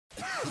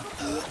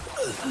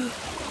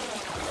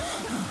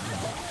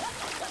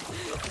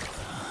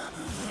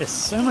There's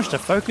so much to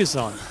focus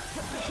on.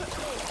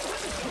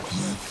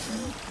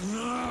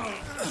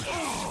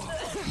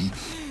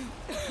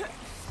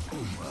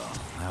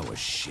 That was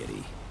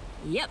shitty.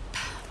 Yep,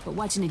 but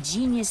watching a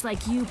genius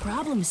like you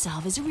problem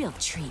solve is a real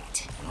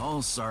treat. In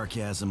all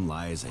sarcasm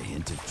lies a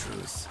hint of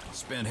truth.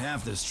 Spent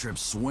half this trip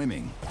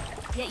swimming.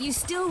 Yet you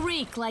still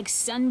reek like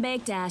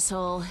sun-baked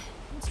asshole.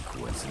 It's a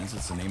coincidence,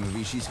 it's the name of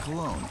Ishi's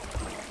cologne.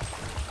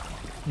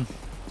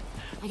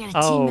 I got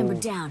a team member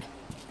down.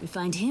 We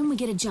find him, we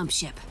get a jump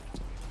ship.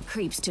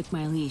 Creeps took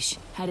my leash,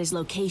 had his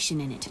location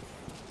in it.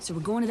 So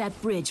we're going to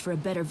that bridge for a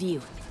better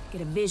view.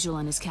 Get a visual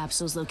on his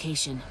capsule's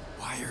location.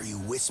 Why are you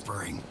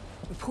whispering?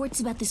 Reports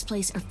about this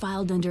place are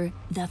filed under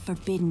the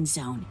Forbidden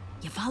Zone.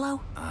 You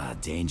follow?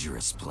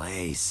 Dangerous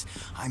place.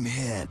 I'm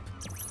hip.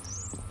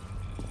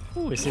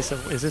 Ooh, is this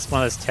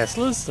one of those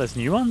Teslas? Those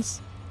new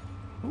ones?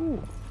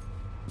 Ooh.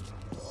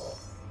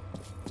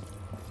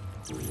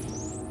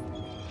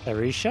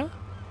 Arisha?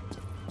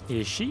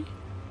 Ishi?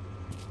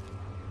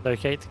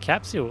 Locate the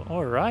capsule.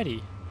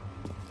 Alrighty.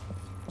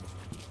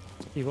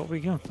 See what we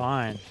can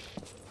find.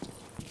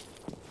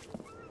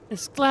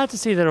 It's glad to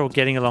see they're all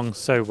getting along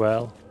so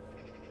well.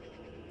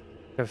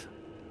 A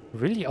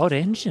really odd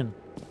engine.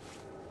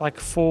 Like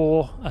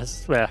 6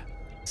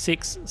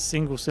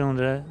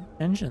 single-cylinder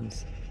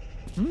engines.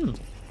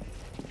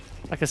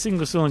 Like a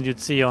single cylinder you'd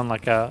see on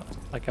like a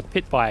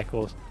pit bike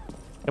or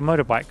a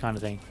motorbike kind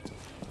of thing.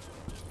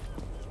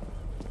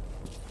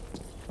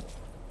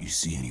 You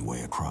see any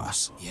way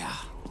across? Yeah,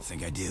 I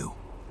think I do.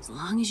 As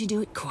long as you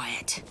do it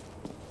quiet.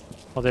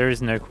 Well, there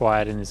is no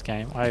quiet in this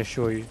game, I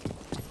assure you.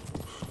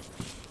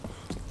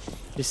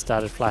 This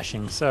started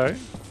flashing, so...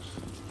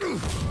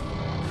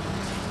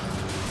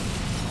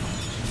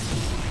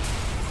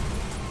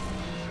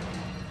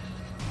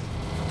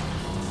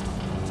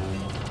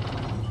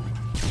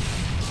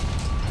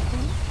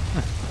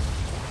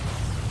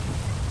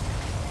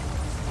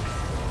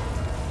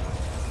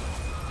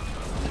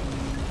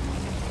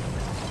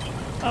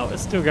 Oh,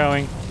 it's still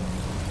going.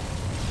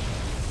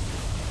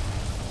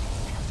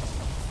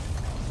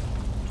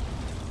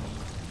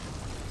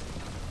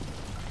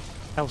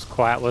 That was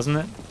quiet, wasn't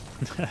it?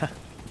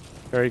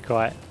 Very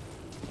quiet.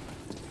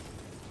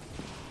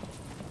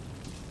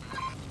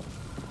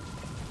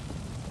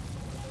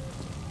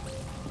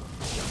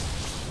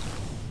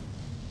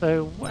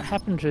 So, what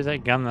happened to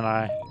that gun that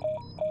I...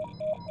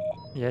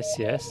 Yes,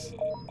 yes.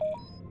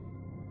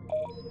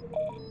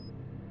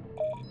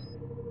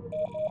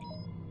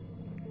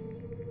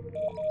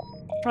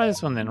 Try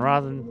this one then,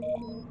 rather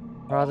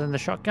than the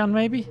shotgun,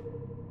 maybe?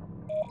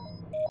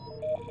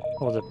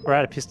 Or we're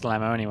out of pistol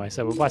ammo anyway,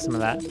 so we'll buy some of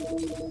that.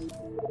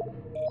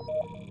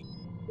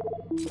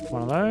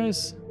 One of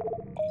those.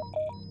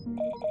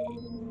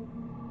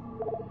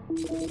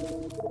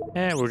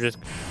 Yeah, we'll just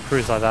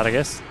cruise like that, I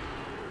guess.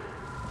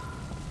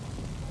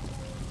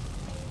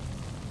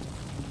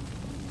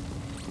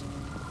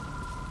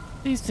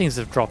 These things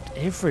have dropped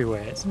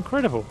everywhere. It's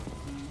incredible.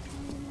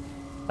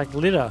 Like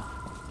litter.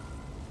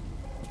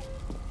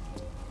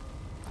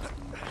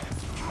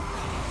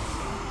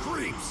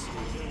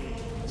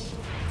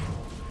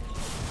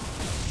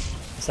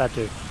 What's that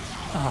do?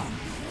 Oh.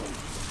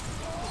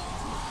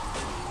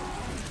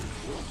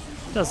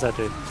 What does that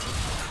do?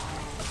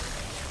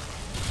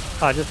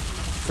 Oh, it just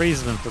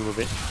freezes them for a little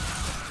bit.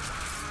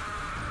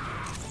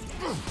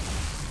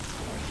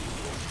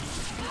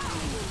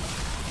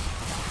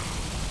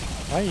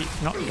 Why are you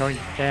not going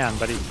down,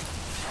 buddy?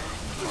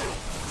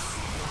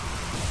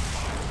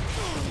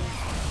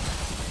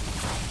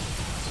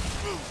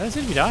 I don't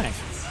seem to be dying.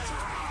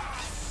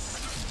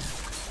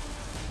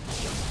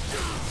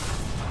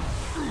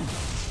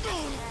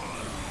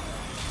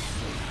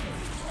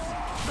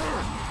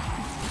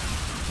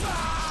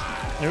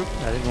 Nope,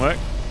 that didn't work.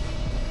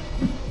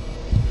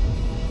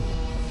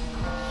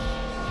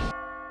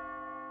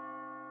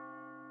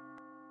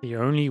 The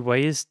only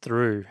way is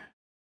through.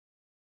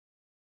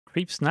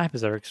 Creep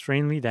snipers are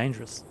extremely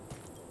dangerous.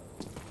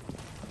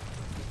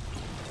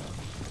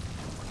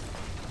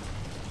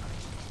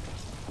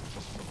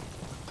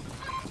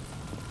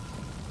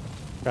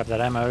 Grab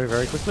that ammo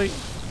very quickly.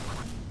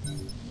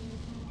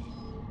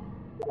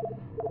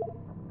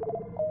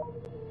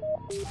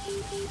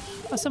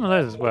 Buy some of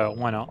those as well,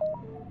 why not?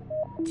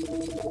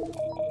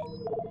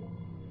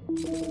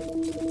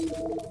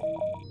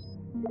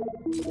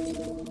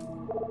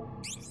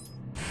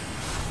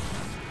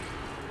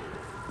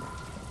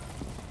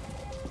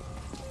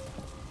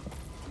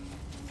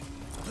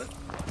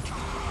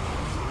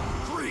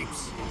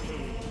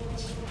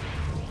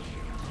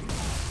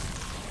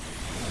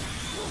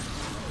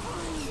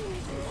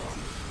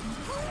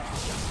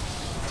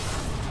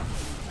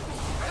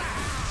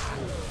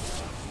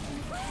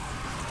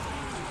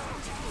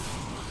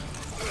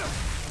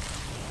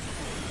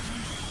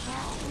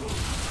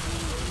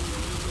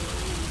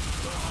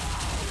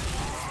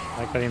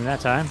 I got him that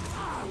time.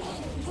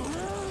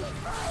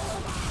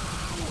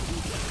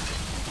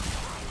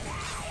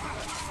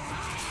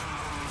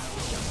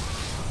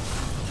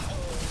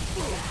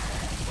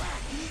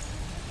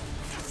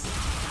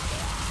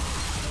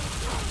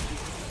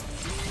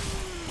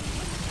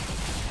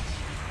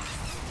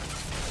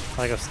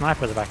 I got a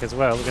sniper at the back as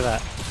well. Look at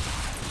that.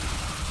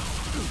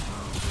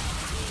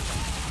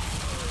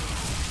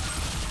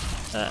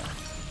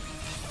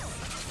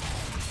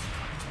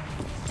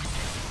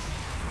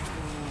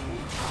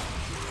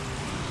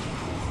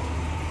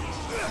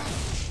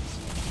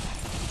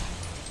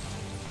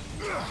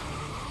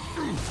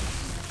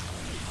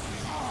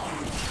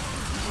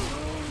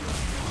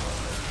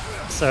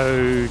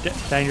 So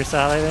dangerous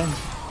are they then?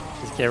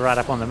 Just get right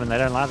up on them and they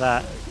don't like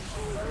that.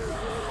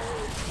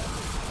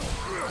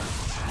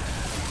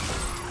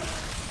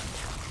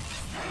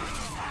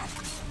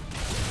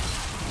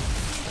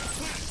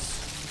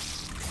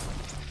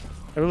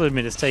 I will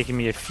admit it's taken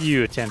me a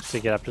few attempts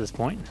to get up to this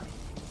point.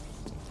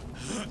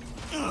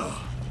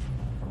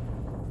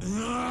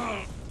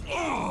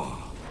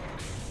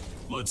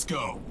 Let's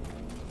go.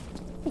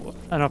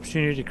 An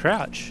opportunity to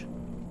crouch.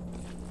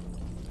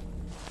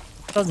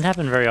 Doesn't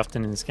happen very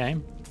often in this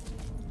game.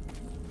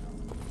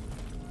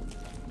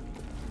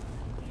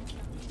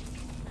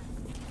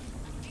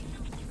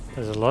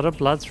 There's a lot of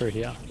blood through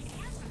here.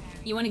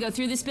 You want to go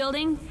through this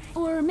building?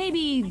 Or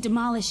maybe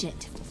demolish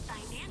it?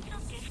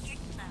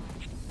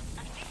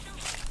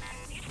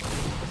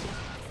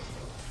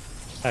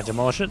 I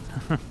demolish it.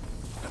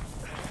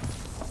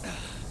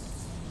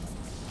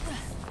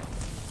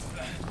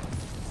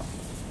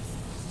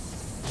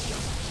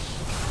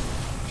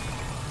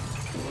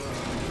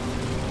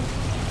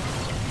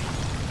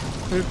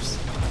 Oops.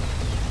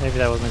 Maybe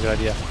that wasn't a good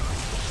idea.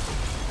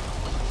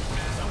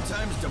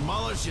 Sometimes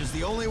demolish is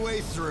the only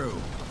way through.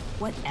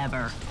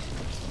 Whatever.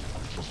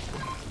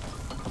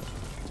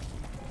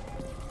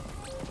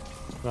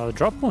 Well, the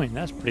drop point,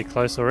 that's pretty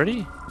close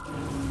already.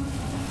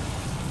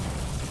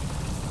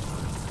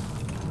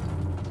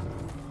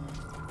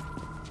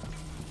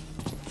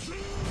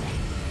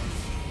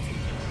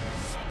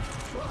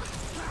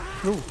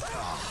 Ooh.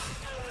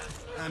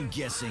 I'm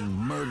guessing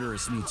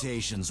murderous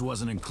mutations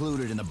wasn't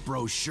included in the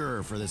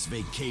brochure for this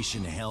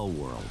vacation hell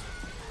world.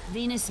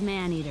 Venus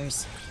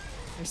man-eaters.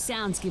 Their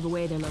sounds give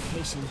away their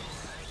location.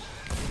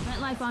 That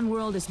life on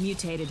world is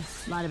mutated,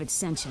 a lot of it's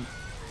sentient.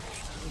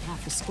 We'd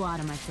have to squad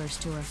on my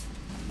first tour.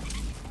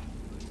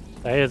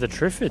 They are the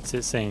Triffids,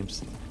 it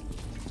seems.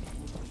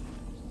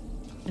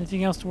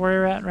 Anything else to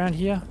worry about around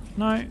here?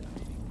 No.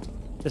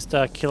 Just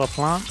killer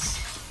plants.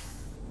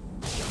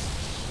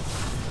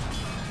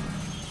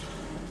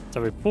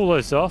 So we pull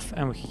those off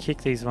and we can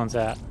kick these ones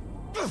out.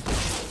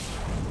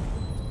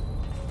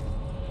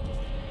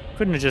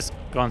 Couldn't have just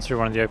gone through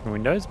one of the open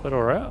windows, but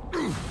alright.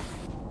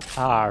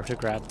 R to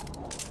grab.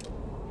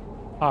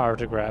 R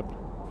to grab.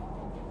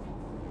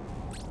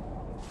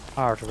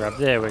 R to grab.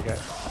 There we go.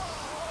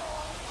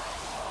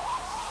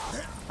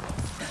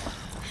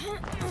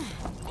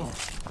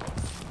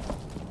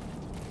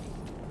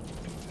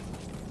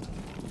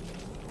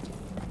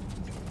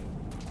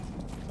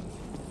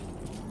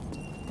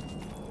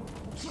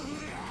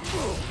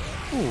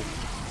 Ooh.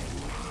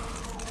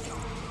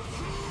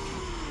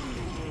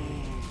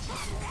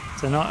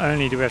 So not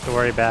only do we have to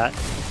worry about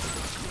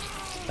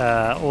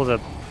all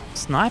the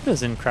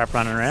snipers and crap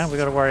running around, we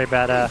got to worry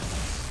about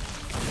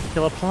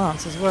killer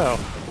plants as well.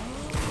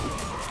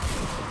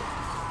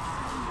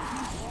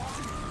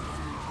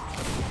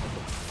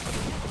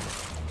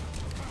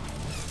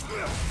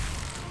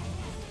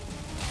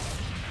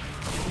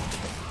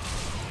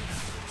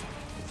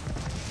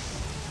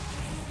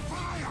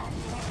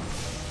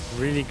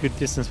 Really good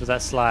distance with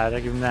that slide,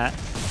 I'll give him that.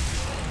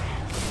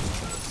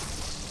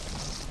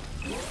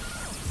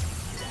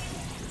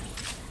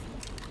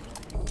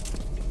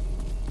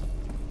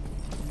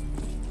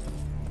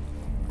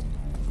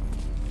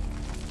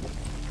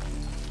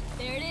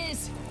 There it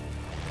is.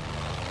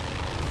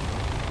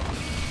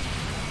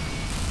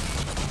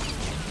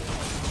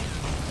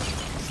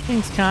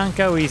 Things can't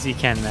go easy,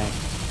 can they?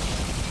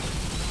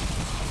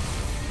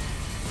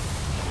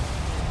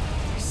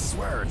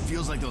 It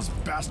feels like those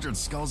bastard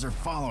skulls are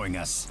following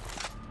us.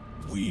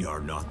 We are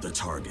not the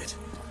target.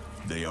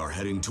 They are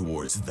heading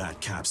towards that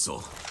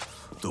capsule.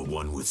 The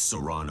one with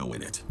Serrano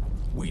in it.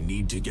 We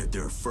need to get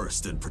there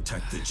first and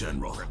protect the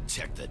General.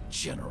 Protect the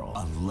General.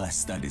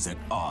 Unless that is at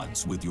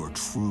odds with your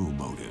true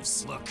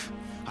motives. Look,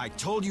 I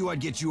told you I'd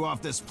get you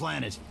off this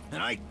planet,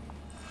 and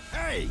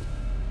Hey!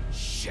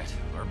 Shit,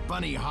 our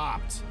bunny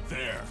hopped.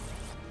 There.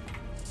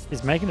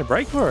 He's making a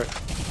break for it.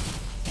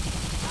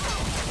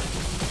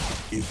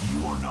 If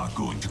you are not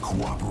going to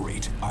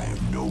cooperate, I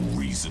have no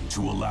reason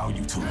to allow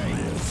you to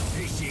live.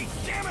 Ishi,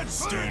 damn it!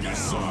 Stand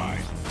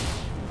aside.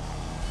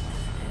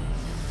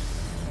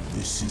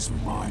 This is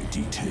my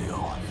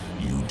detail.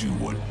 You do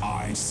what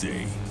I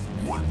say.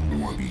 One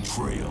more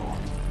betrayal,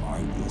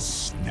 I will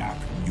snap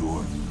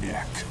your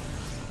neck.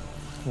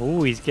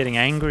 Oh, he's getting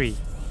angry.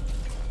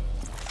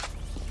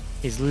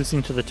 He's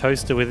losing to the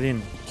toaster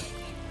within.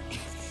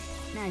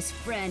 Nice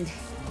friend.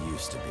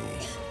 Used to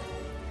be.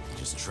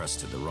 Just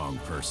trusted the wrong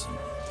person.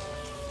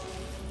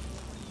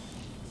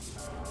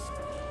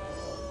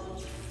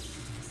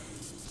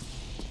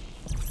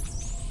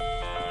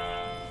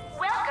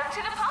 Welcome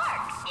to the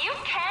park. You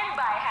can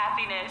buy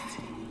happiness.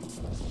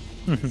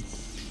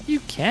 You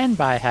can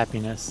buy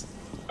happiness.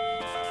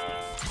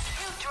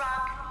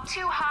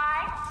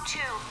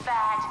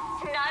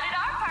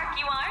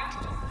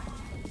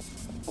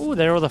 Oh,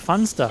 they're all the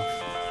fun stuff.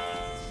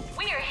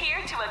 We are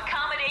here to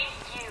accommodate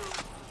you.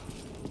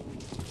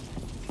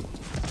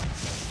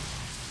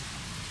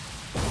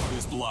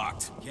 It's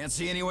blocked. Can't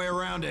see any way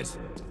around it.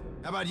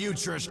 How about you,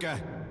 Trishka?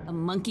 A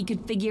monkey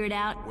could figure it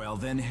out. Well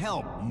then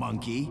help,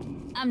 monkey.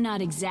 I'm not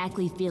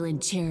exactly feeling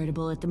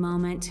charitable at the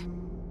moment.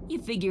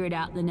 You figure it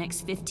out in the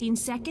next 15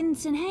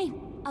 seconds, and hey,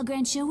 I'll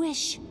grant you a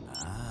wish.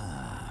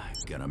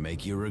 Gonna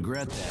make you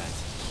regret that.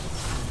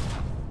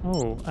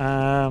 Oh,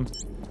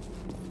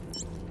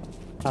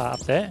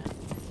 up there.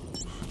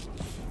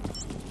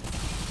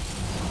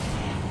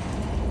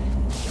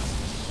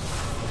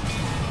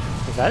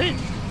 Is that it?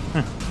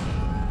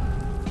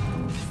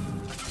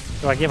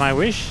 Do I get my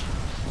wish?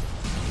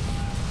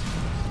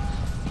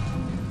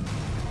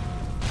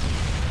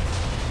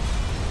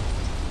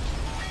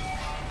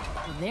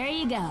 Well, there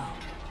you go.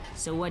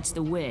 So what's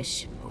the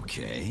wish?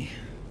 Okay.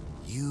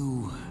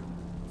 You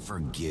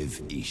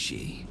forgive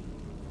Ishi.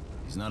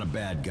 He's not a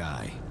bad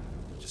guy.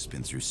 Just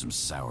been through some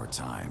sour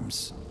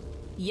times.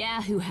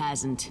 Yeah, who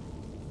hasn't?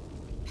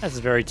 That's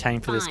very tame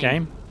for this Fine.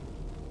 game.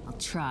 I'll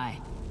try.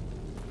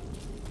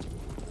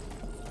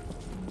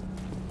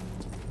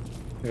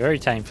 Very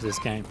tame for this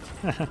game.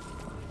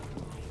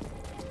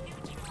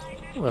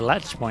 Ooh, a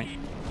latch point.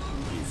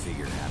 What do you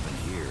figure happened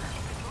here?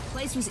 The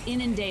place was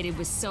inundated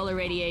with solar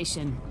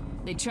radiation.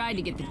 They tried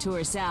to get the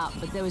tourists out,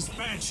 but there was...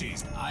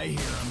 Banshees. I hear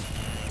him.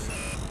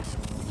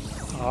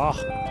 Oh.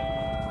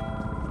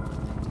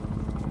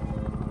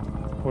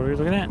 What are we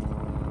looking at?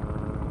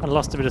 I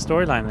lost a bit of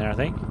storyline there, I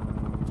think.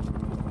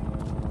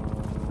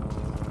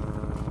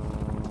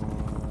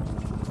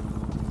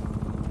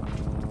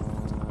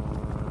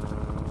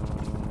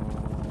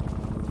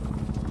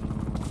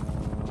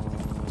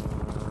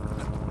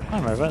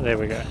 I'm over. There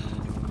we go. To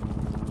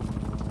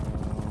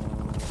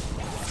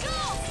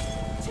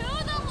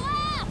the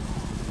left!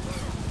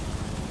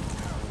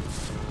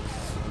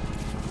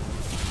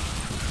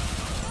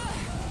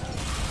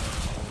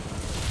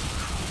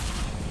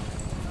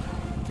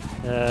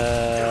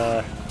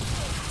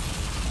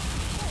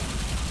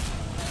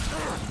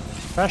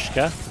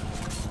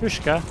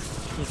 Pushka,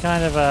 you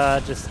kind of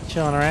just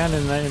chilling around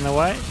in the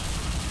way.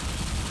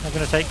 Not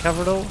gonna take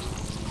cover at all.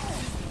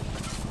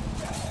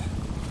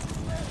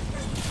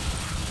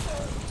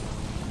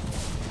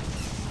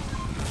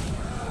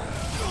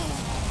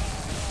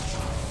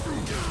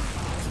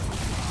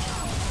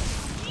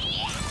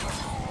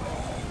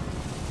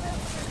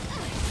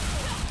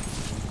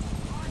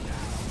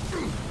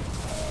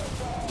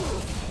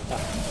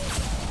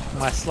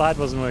 My slide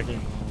wasn't working.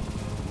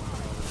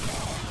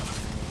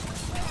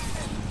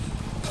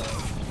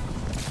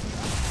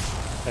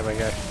 There we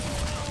go.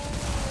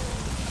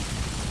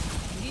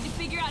 We need to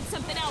figure out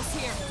something else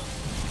here.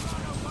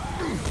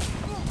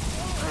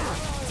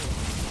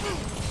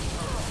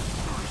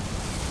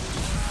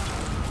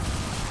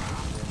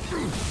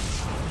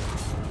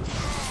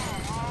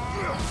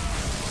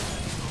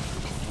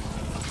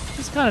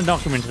 Just kind of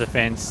knock him into the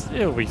fence.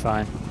 It'll be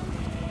fine.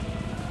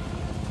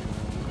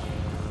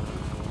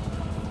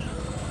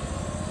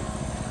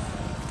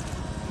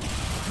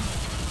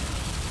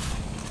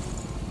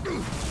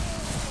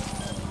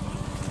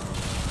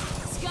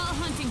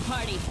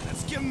 Party.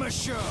 Let's give him a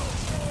show.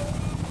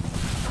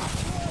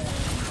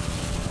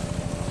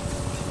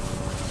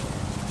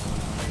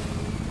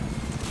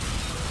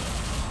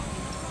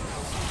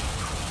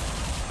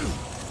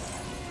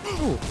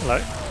 Ooh,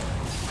 hello.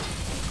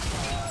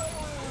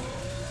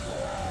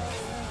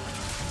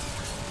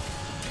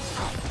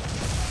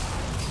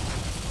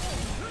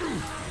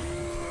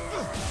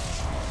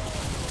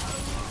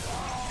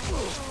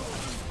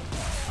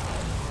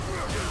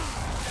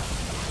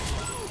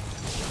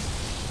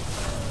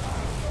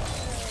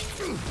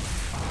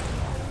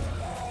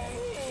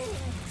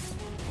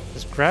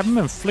 Just grab them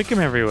and flick them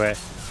everywhere.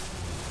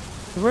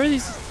 Where are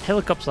these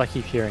helicopters I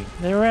keep hearing?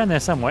 They're around there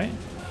somewhere.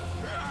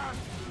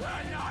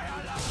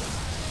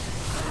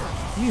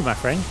 You, my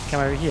friend,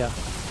 come over here.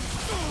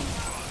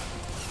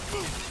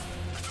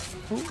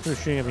 Ooh, who's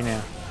shooting at me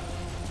now?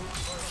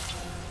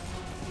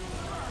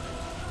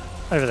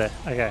 Over there,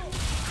 okay.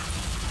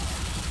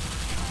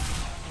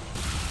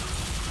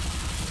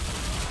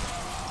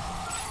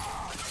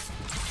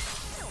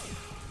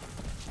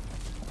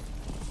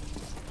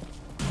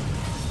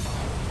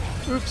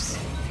 Oops.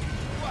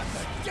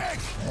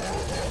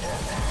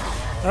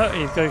 Oh,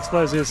 he's got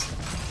explosives.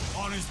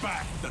 On his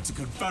back. That's a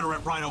Confederate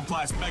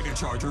Rhino-class mega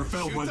charger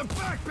filled with... The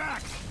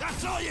backpack!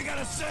 That's all you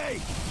gotta say!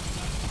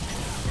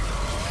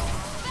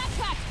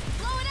 Backpack!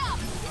 Blow it up!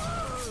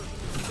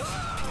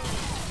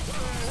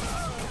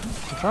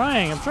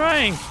 I'm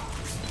trying!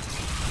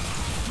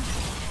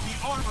 The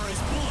armor is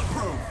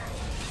bulletproof.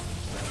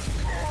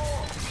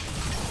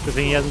 Good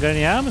thing he hasn't got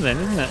any armor then,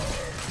 isn't it?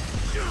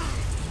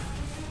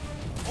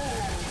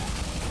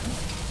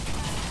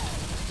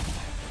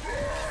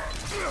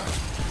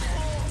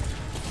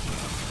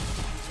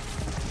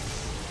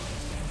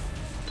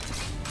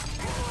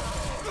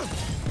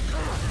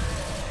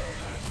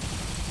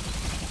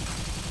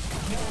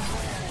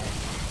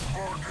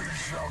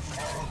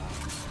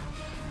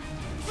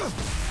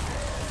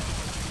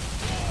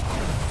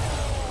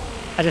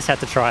 I just had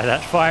to try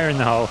that. Fire in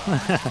the hole.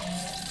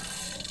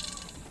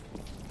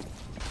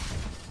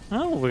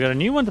 Oh, we got a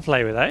new one to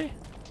play with, eh?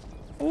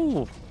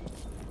 Ooh.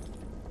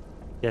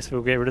 Guess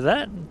we'll get rid of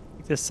that.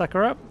 Pick this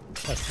sucker up.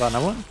 That's the button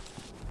I want.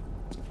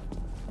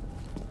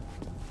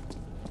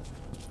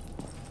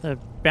 So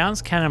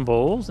bounce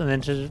cannonballs and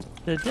then to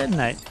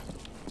detonate.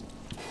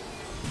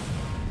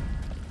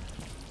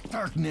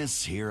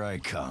 Darkness, here I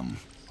come.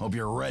 Hope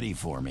you're ready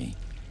for me.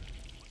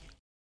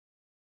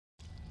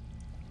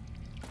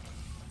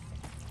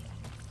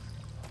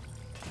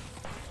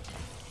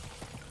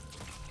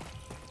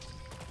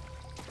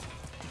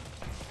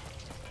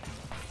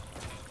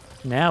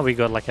 Now we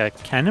got like a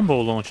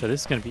cannonball launcher.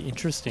 This is going to be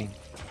interesting.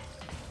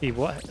 See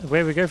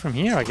where we go from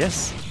here, I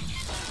guess.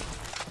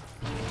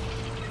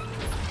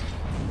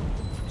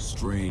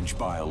 Strange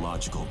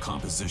biological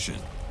composition.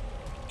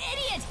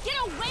 Idiot! Get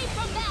away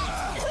from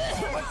that!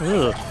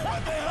 Ugh.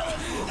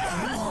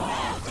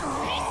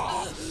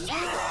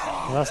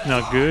 Well, that's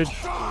not good.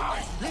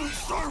 You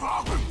serve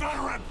our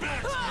Confederate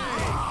bitch!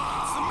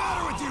 What's the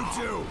matter with you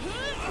two?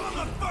 Calm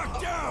the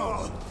fuck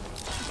down!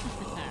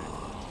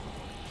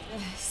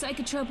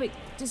 Psychotropic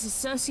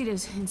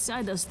disassociatives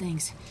inside those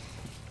things.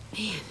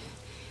 Man,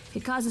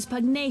 it causes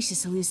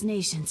pugnacious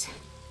hallucinations.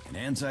 An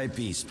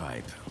anti-peace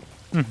pipe.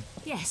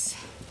 Yes,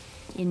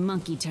 in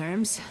monkey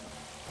terms.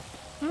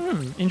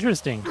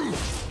 Interesting.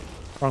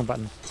 Wrong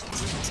button.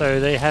 So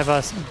they have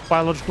a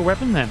biological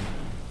weapon then.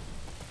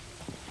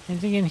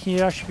 Anything in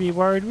here I should be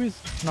worried with?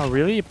 Not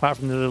really, apart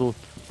from the little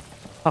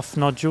puff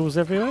nodules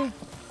everywhere.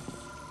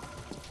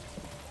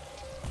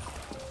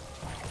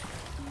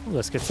 Ooh,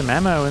 let's get some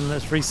ammo and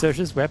let's research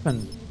this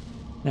weapon.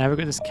 Now we've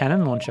got this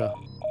cannon launcher.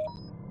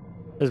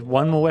 There's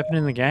one more weapon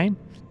in the game.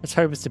 Let's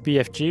hope it's a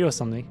BFG or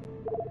something.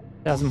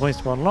 1,000 points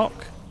to unlock.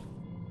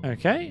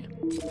 Okay.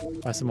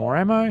 Buy some more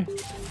ammo.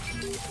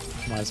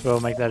 Might as well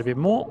make that a bit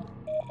more.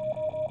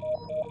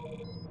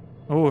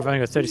 Oh, we've only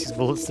got 36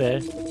 bullets there.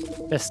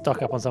 Best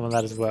stock up on some of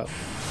that as well.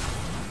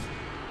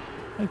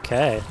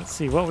 Okay, let's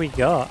see what we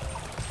got.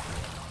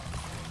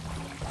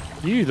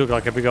 You look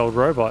like a big old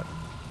robot.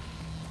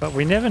 But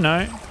we never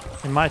know.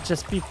 It might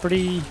just be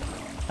pretty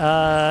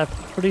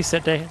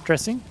set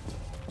dressing.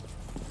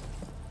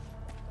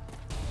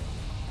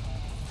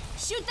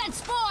 Shoot that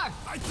spore!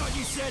 I thought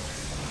you said...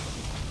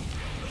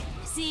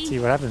 See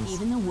what happens.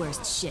 Even the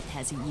worst shit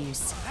has a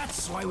use.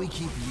 That's why we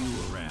keep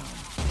you around.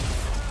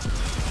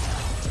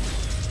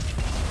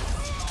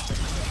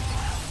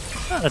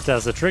 Oh, that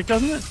does the trick,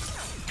 doesn't it?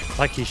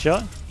 Lucky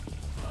shot.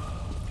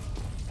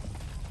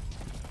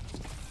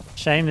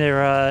 Shame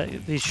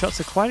these shots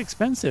are quite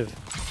expensive.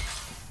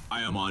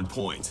 I am on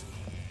point.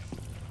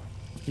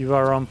 You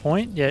are on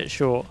point? Yeah,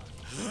 sure.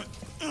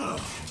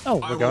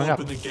 Oh, we're going up.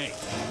 Open the gate.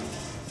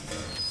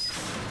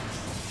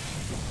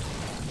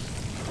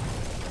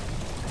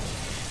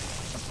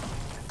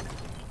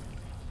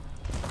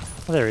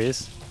 Oh, there he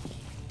is.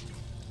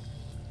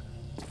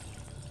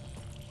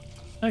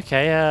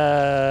 Okay,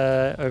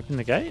 open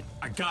the gate.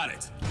 I got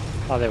it.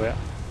 Oh, there we are.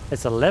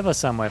 It's a lever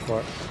somewhere for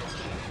it.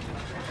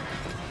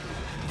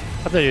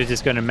 I thought you were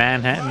just going to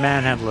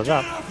manhandle it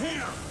up. Get up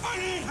here! I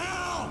need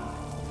help!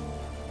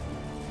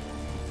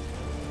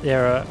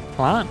 They're a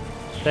plant.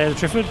 They're the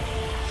Triffid.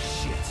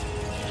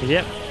 Shit.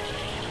 Yep.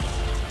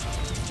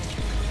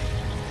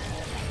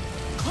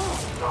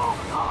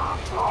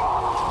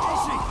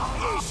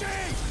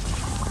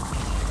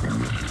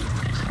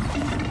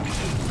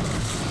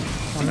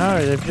 Oh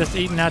no, they've just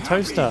eaten our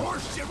toaster. What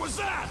shit was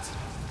that?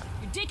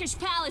 Your dickish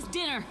pal is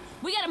dinner.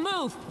 We gotta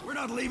move. We're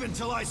not leaving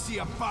till I see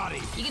a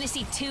body. You're gonna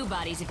see two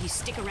bodies if you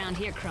stick around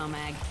here,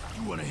 Cro-Mag.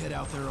 You want to head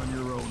out there on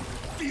your own?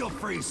 Feel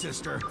free,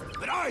 sister.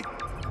 But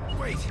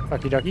wait.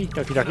 Ducky ducky,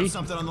 ducky Got ducky.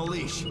 something on the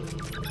leash.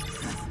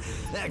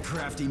 That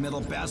crafty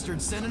metal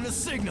bastard's sending a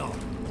signal.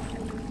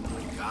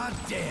 God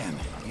damn,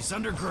 he's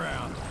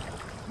underground.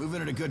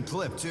 Moving at a good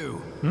clip,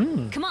 too.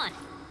 Come on.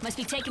 Must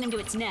be taking him to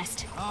its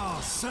nest. Oh,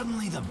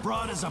 suddenly the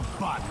broad is a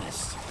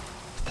botanist.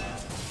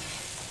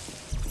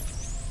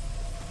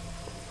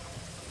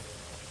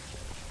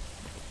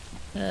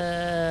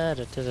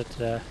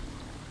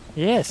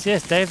 Yes,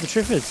 Day of the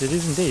Triffids. It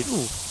is indeed.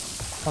 Ooh,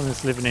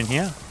 someone's living in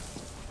here.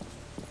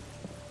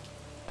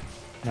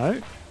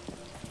 No.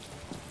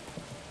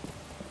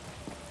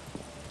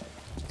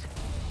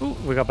 Ooh,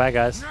 we got bad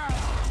guys.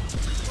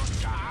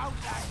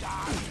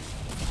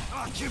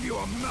 I'll give you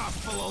a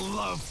mouthful of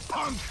love,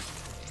 punk.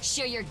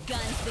 Sure your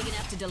gun's big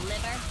enough to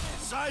deliver?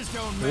 Size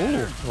don't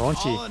matter.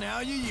 Raunchy. All in how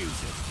you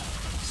use it.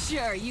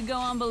 Sure, you go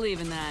on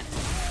believing that.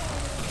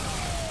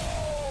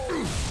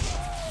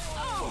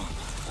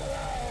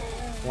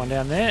 One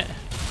down there.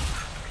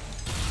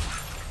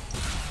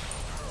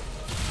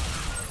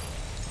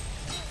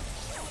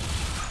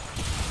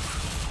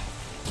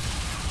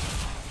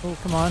 Oh,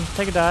 come on,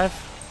 take a dive.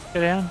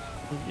 Go down.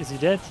 Is he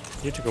dead?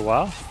 You took a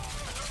while.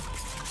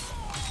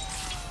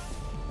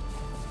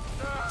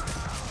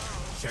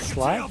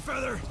 Slide?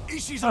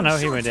 Oh no,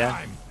 he went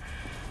down.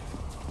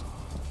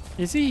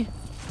 Is he?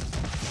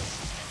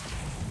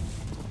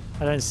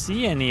 I don't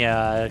see any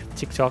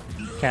TikTok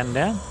counting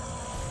down.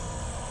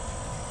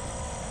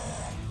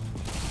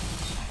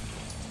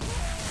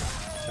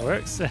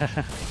 Works.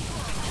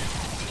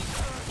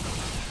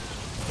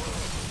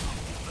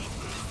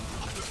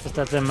 Just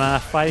let them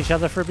fight each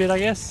other for a bit, I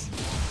guess.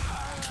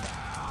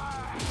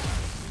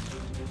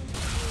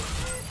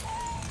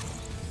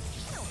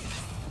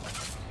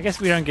 I guess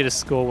we don't get a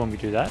score when we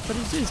do that, but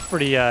it's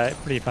pretty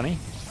pretty funny.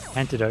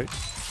 Antidote.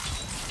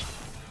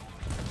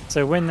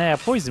 So when they are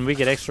poisoned, we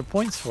get extra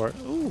points for it.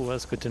 Ooh,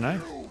 that's good to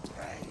know.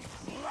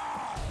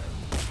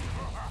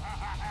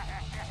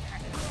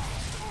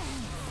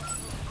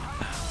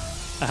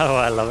 Oh,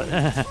 I love it.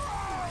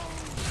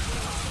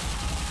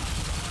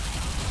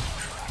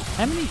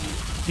 How many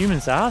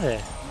humans are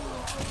there?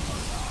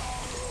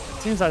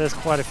 Seems like there's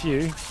quite a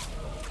few.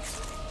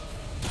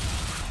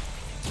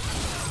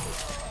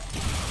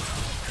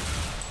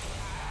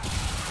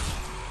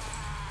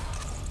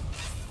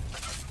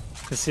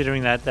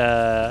 Considering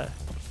that,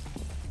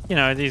 you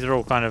know, these are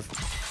all kind of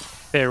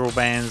feral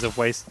bands of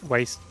waste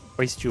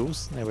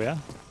jewels. There we are.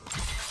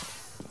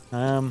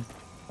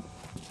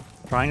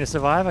 Trying to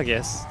survive, I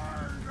guess.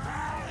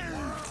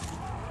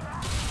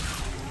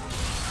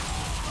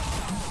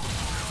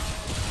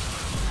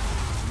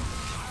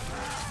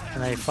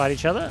 And they fight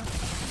each other.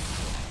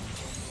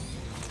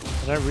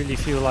 I don't really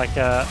feel like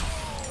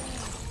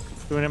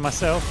doing it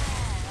myself.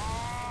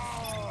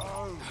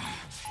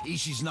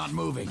 Ishi's not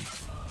moving.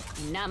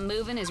 Not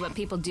moving is what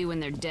people do when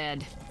they're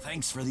dead.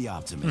 Thanks for the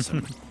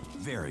optimism.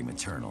 Very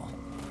maternal.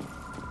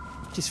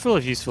 She's full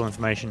of useful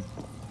information.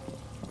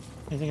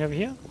 Anything over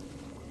here?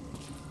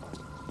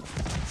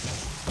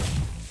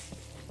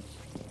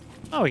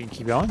 Oh, we can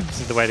keep going.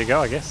 This is the way to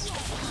go, I guess.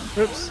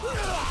 Oops.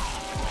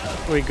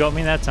 Oh, he got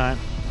me that time.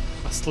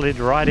 I slid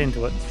right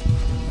into it.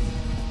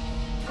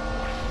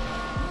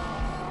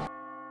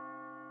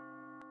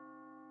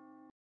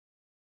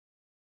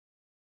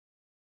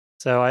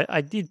 So I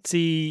did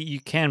see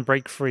you can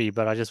break free,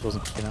 but I just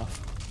wasn't quick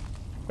enough.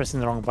 Pressing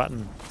the wrong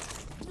button.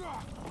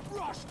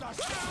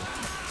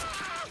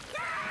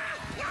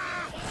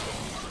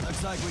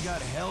 Looks like we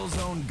got Hell's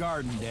Own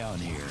Garden down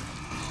here.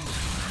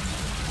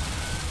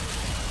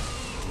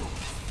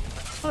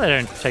 Well, they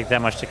don't take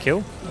that much to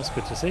kill. That's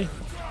good to see.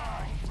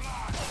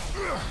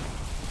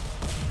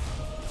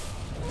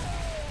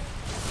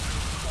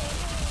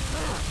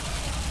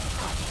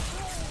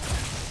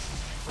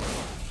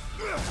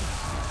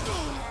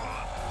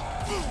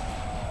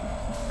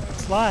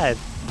 Slide.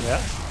 Yeah.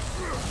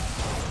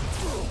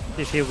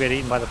 See if he'll get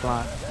eaten by the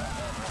plant.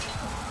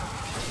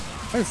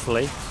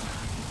 Hopefully.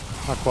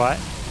 Not quite.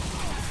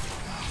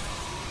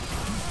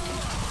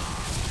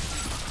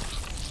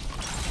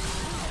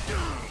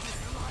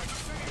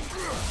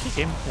 Kick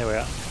him. There we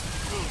are.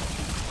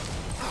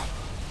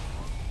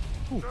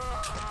 Ooh.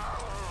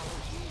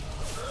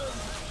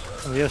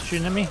 Somebody else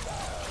shooting at me?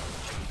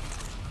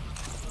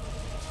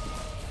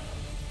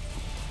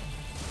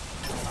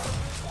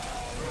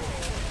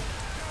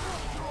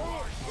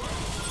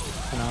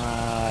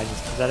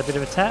 Just give that a bit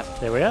of a tap.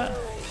 There we are.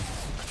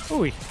 Ooh,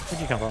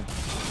 where'd you come from?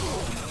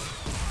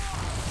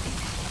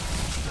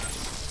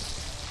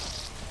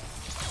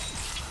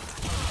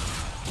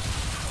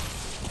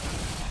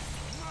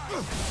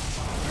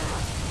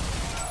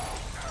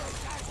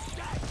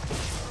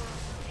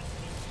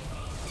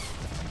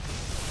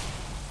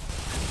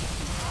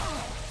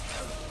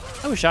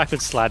 I wish I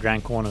could slide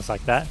around corners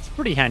like that. It's a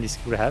pretty handy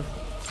skill to have.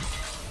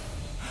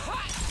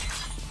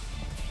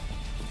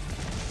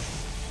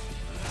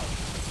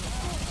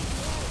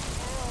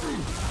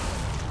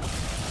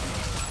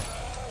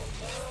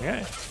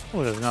 Okay.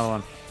 Oh, there's another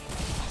one.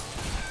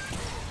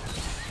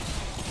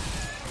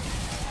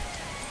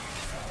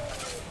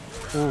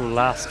 Ooh,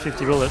 last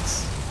 50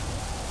 bullets.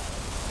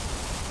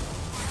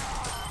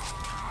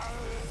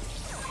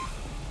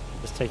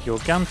 Just take your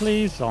gun,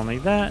 please. I'll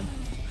need that.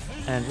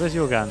 And where's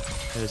your gun?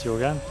 There's your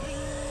gun.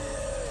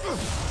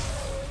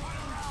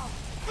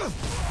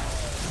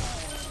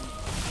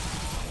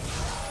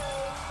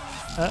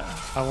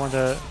 I want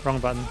a wrong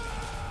button.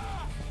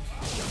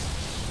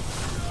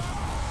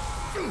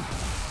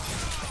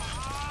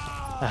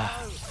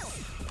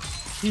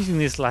 Using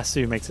this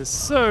lasso makes it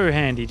so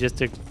handy just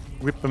to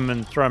rip them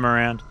and throw them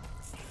around.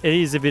 It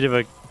is a bit of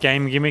a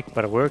game gimmick,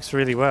 but it works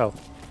really well.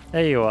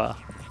 There you are.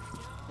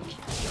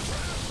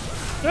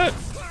 Oh,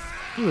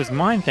 he was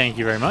mine, thank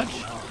you very much.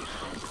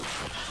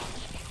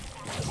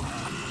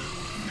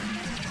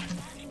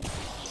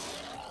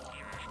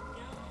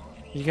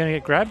 You gonna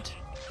get grabbed?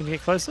 Can you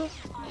get closer?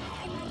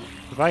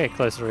 If I get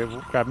closer, it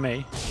will grab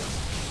me.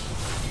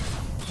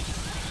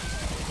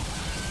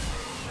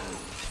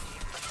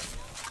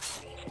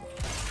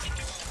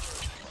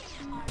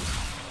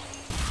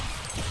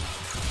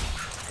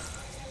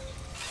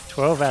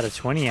 $12 out of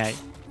 28.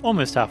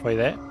 Almost halfway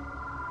there.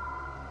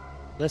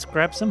 Let's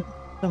grab some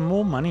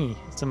more money.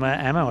 Some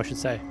ammo, I should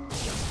say.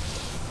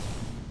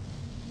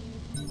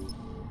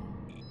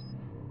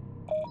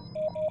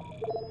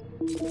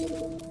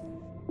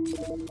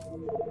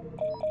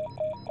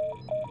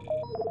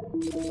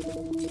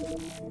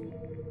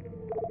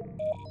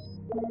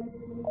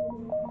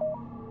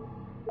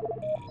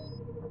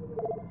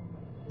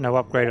 No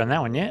upgrade on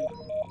that one yet.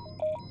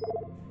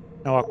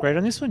 No upgrade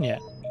on this one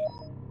yet.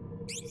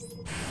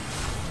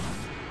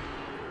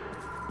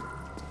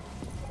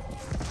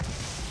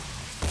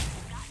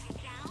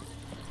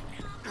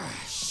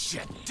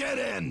 Shit, dead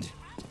end!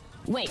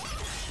 Wait,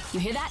 you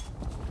hear that?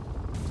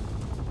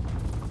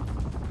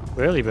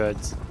 Early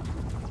birds.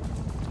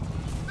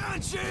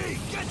 Banshee,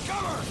 get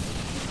cover!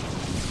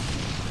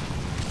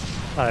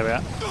 Oh, there we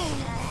are.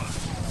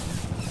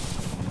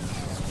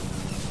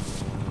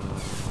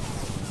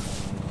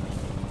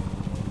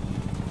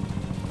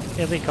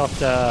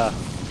 Helicopter.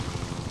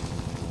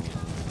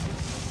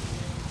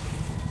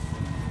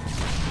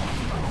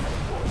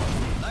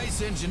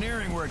 Nice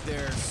engineering work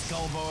there,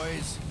 Skull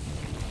Boys.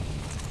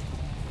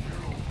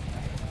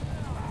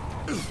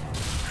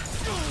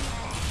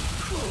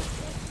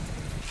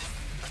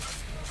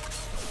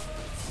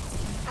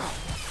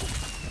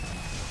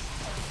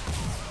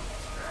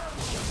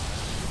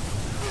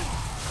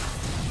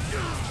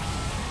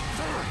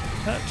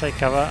 Take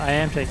cover. I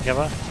am taking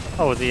cover.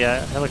 Oh, the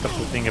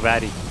helicopter being a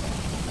baddie.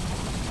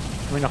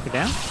 Can we knock it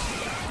down?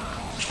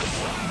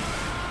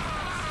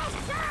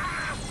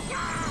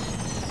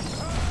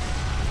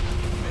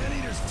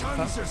 Man-eater's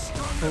tongues are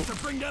strong enough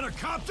to bring down a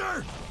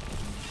copter?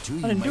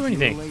 I didn't do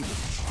anything.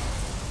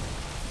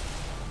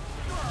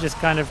 Just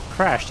kind of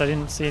crashed. I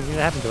didn't see anything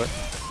that happened to it.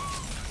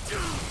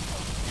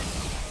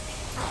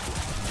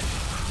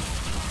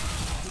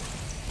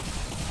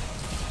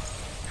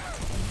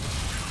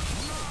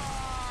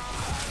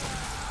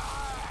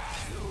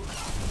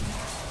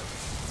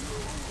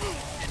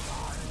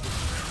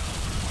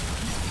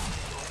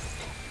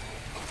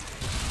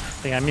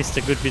 I think I missed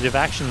a good bit of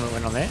action that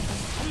went on there.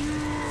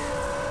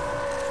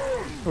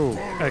 Ooh,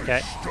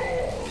 okay.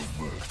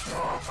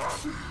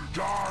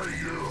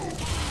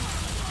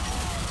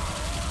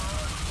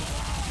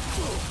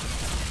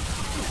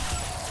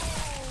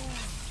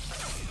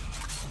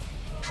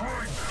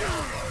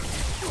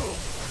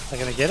 Am I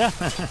gonna get her?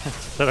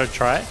 Thought I'd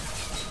try it.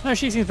 No,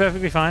 she seems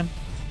perfectly fine.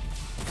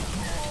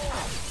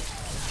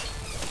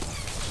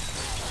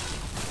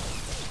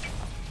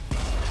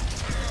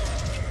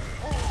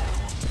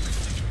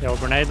 The old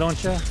grenade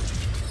launcher.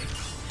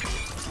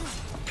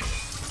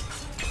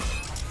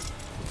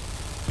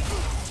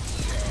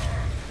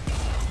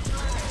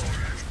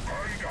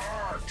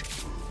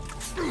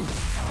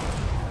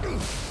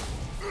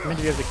 I'm meant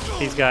to be able to kick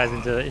these guys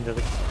into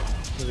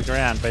the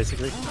ground,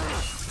 basically.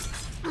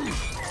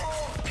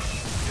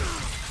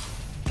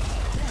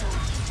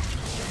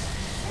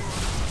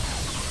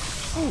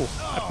 Ooh,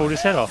 I pulled his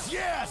head off.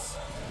 Yes!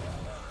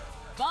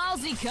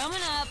 Ballsy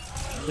coming up.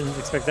 Didn't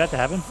expect that to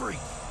happen. Freak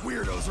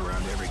weirdos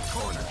around every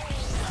corner.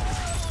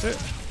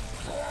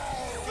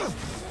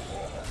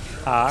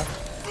 Ah.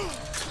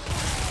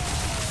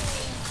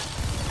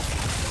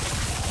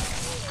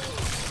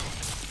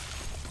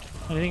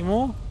 Anything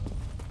more?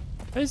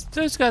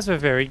 Those guys were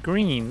very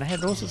green. They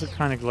had all sorts of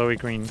kind of glowy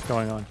green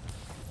going on.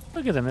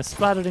 Look at them, they're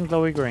splattered in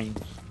glowy green.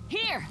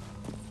 Here!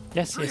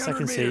 Yes, yes, I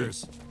can see.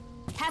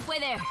 Halfway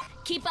there.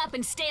 Keep up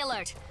and stay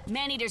alert.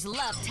 Man-eaters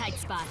love tight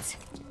spots.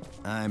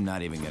 I'm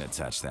not even gonna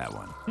touch that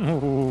one.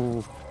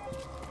 Ooh.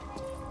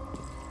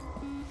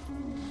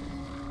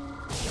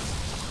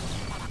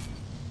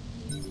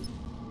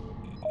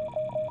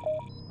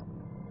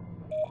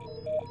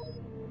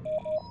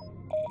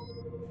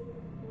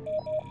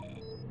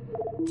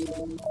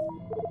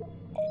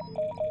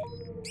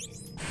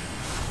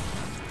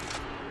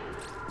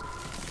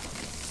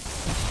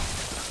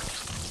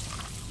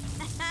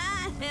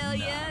 Hell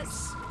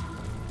yes.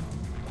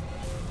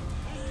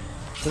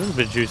 A little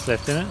bit of juice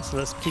left in it, so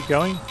let's keep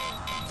going.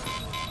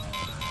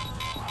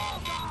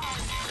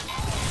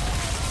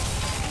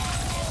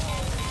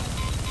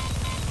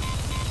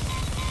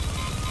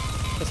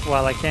 Just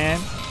while I can.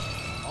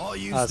 All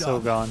used Oh, it's all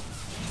up. gone.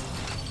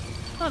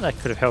 Oh, that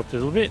could have helped a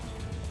little bit.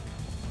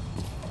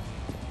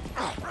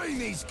 Bring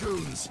these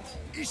goons.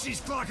 Ishi's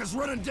clock is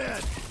running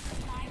dead.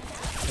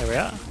 There we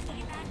are.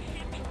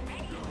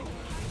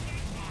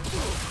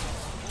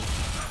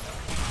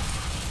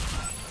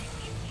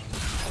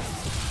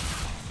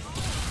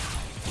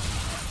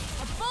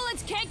 The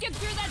bullets can't get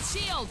through that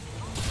shield.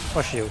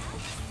 Or shield.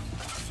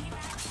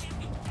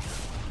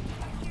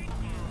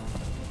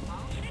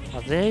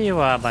 Oh, there you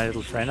are, my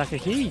little friend. I can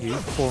hear you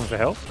calling for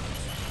help.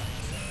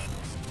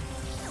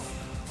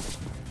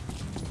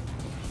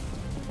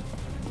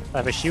 I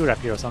have a shield up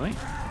here or something.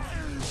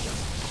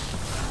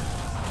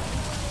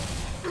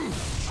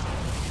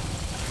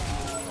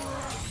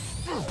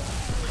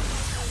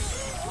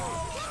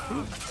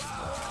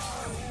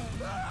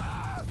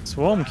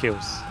 Swarm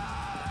kills.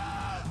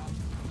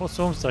 What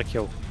swarms did I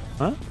kill?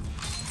 Huh?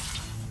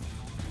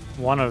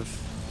 One of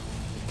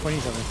 20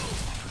 something.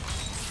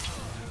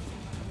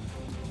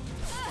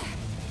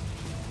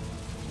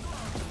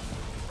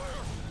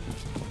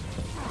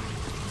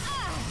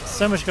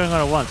 So much going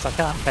on at once, I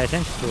can't pay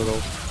attention to it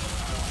all.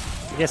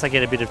 I guess I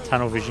get a bit of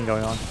tunnel vision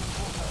going on.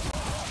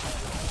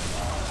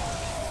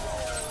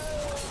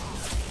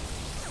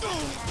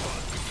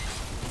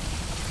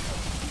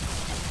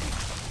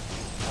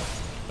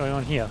 Going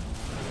on here.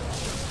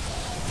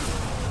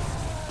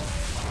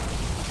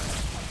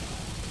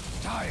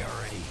 Die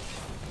already.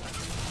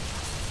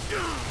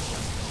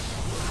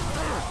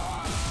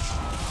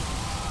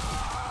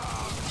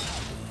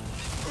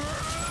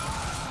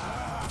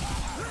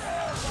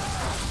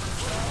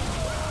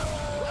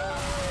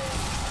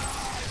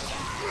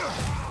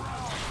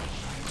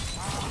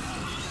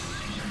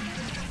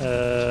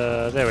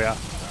 There we are.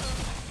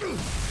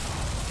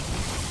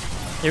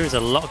 There is a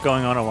lot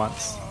going on at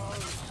once.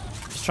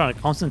 Just trying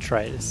to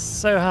concentrate. It's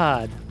so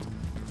hard.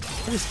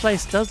 But this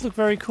place does look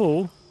very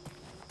cool.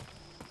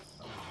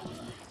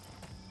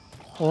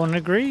 All in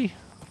agree?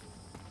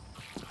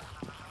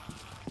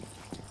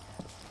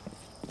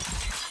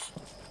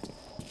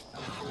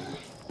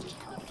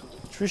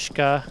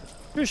 Trishka.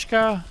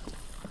 Trishka.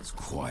 It's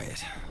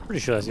quiet. Pretty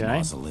sure that's your name.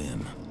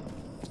 Mausoleum.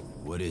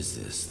 What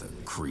is this? The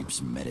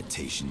creep's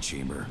meditation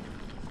chamber?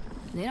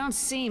 They don't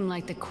seem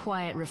like the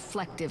quiet,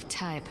 reflective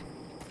type.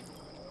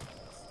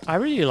 I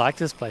really like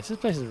this place. This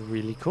place is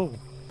really cool.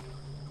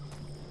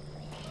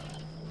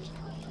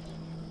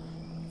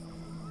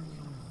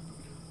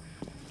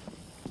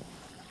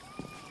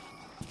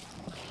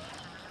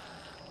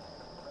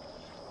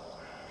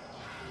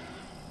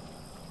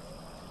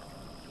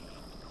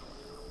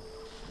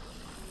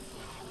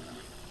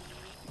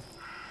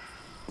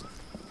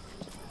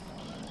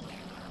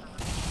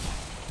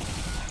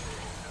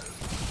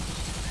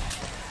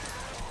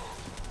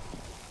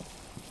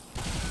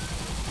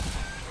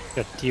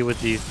 Got to deal with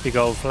these big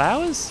old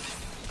flowers,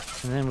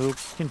 and then we'll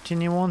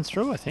continue on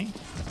through, I think.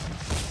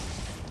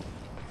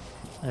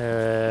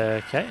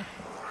 Okay.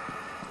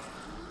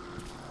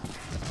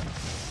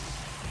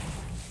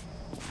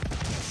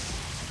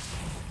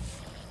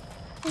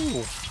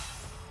 Ooh.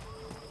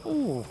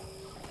 Ooh.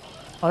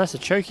 Oh, that's a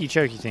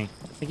chokey thing.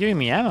 They're giving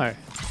me ammo.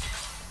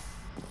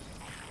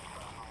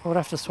 I would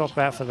have to swap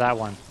out for that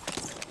one.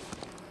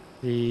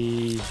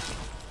 The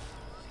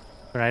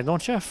grenade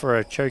launcher for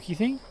a chokey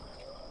thing.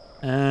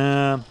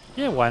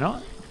 Yeah, why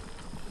not?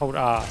 Hold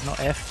R, not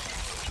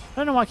F. I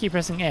don't know why I keep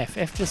pressing F.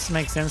 F just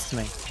makes sense to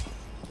me.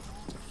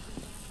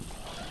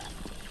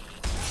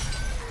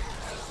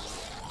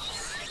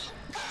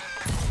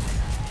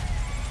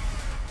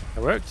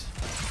 That worked.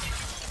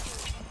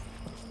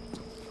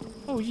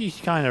 Oh, you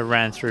kind of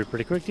ran through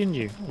pretty quick, didn't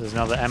you? There's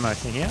another ammo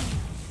thing here.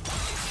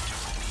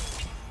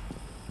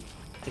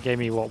 They gave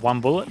me, what,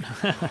 one bullet?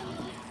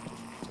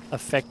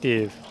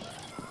 Effective.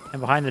 And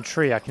behind the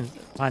tree, I can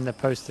find the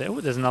post there. Oh,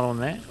 there's another one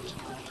there.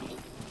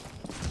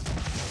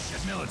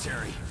 Get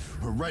military.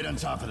 We're right on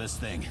top of this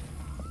thing.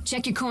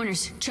 Check your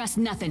corners. Trust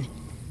nothing.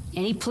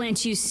 Any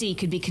plants you see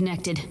could be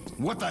connected.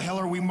 What the hell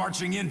are we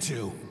marching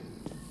into?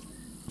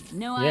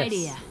 No Yes.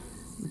 idea.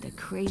 But the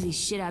crazy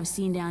shit I've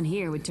seen down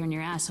here would turn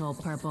your asshole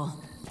purple.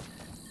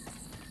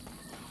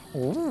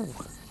 Ooh.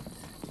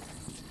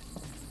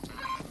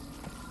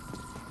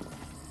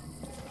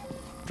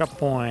 Drop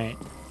point.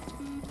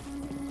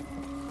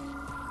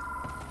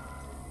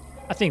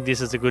 I think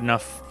this is a good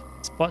enough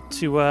spot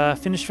to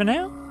finish for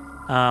now.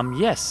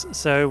 Yes,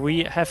 so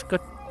we have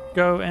got to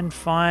go and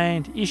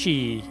find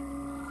Ishi.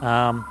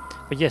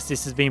 But yes,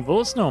 this has been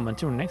Bulletstorm.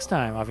 Until next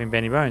time, I've been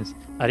Benny Bones.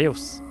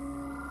 Adios.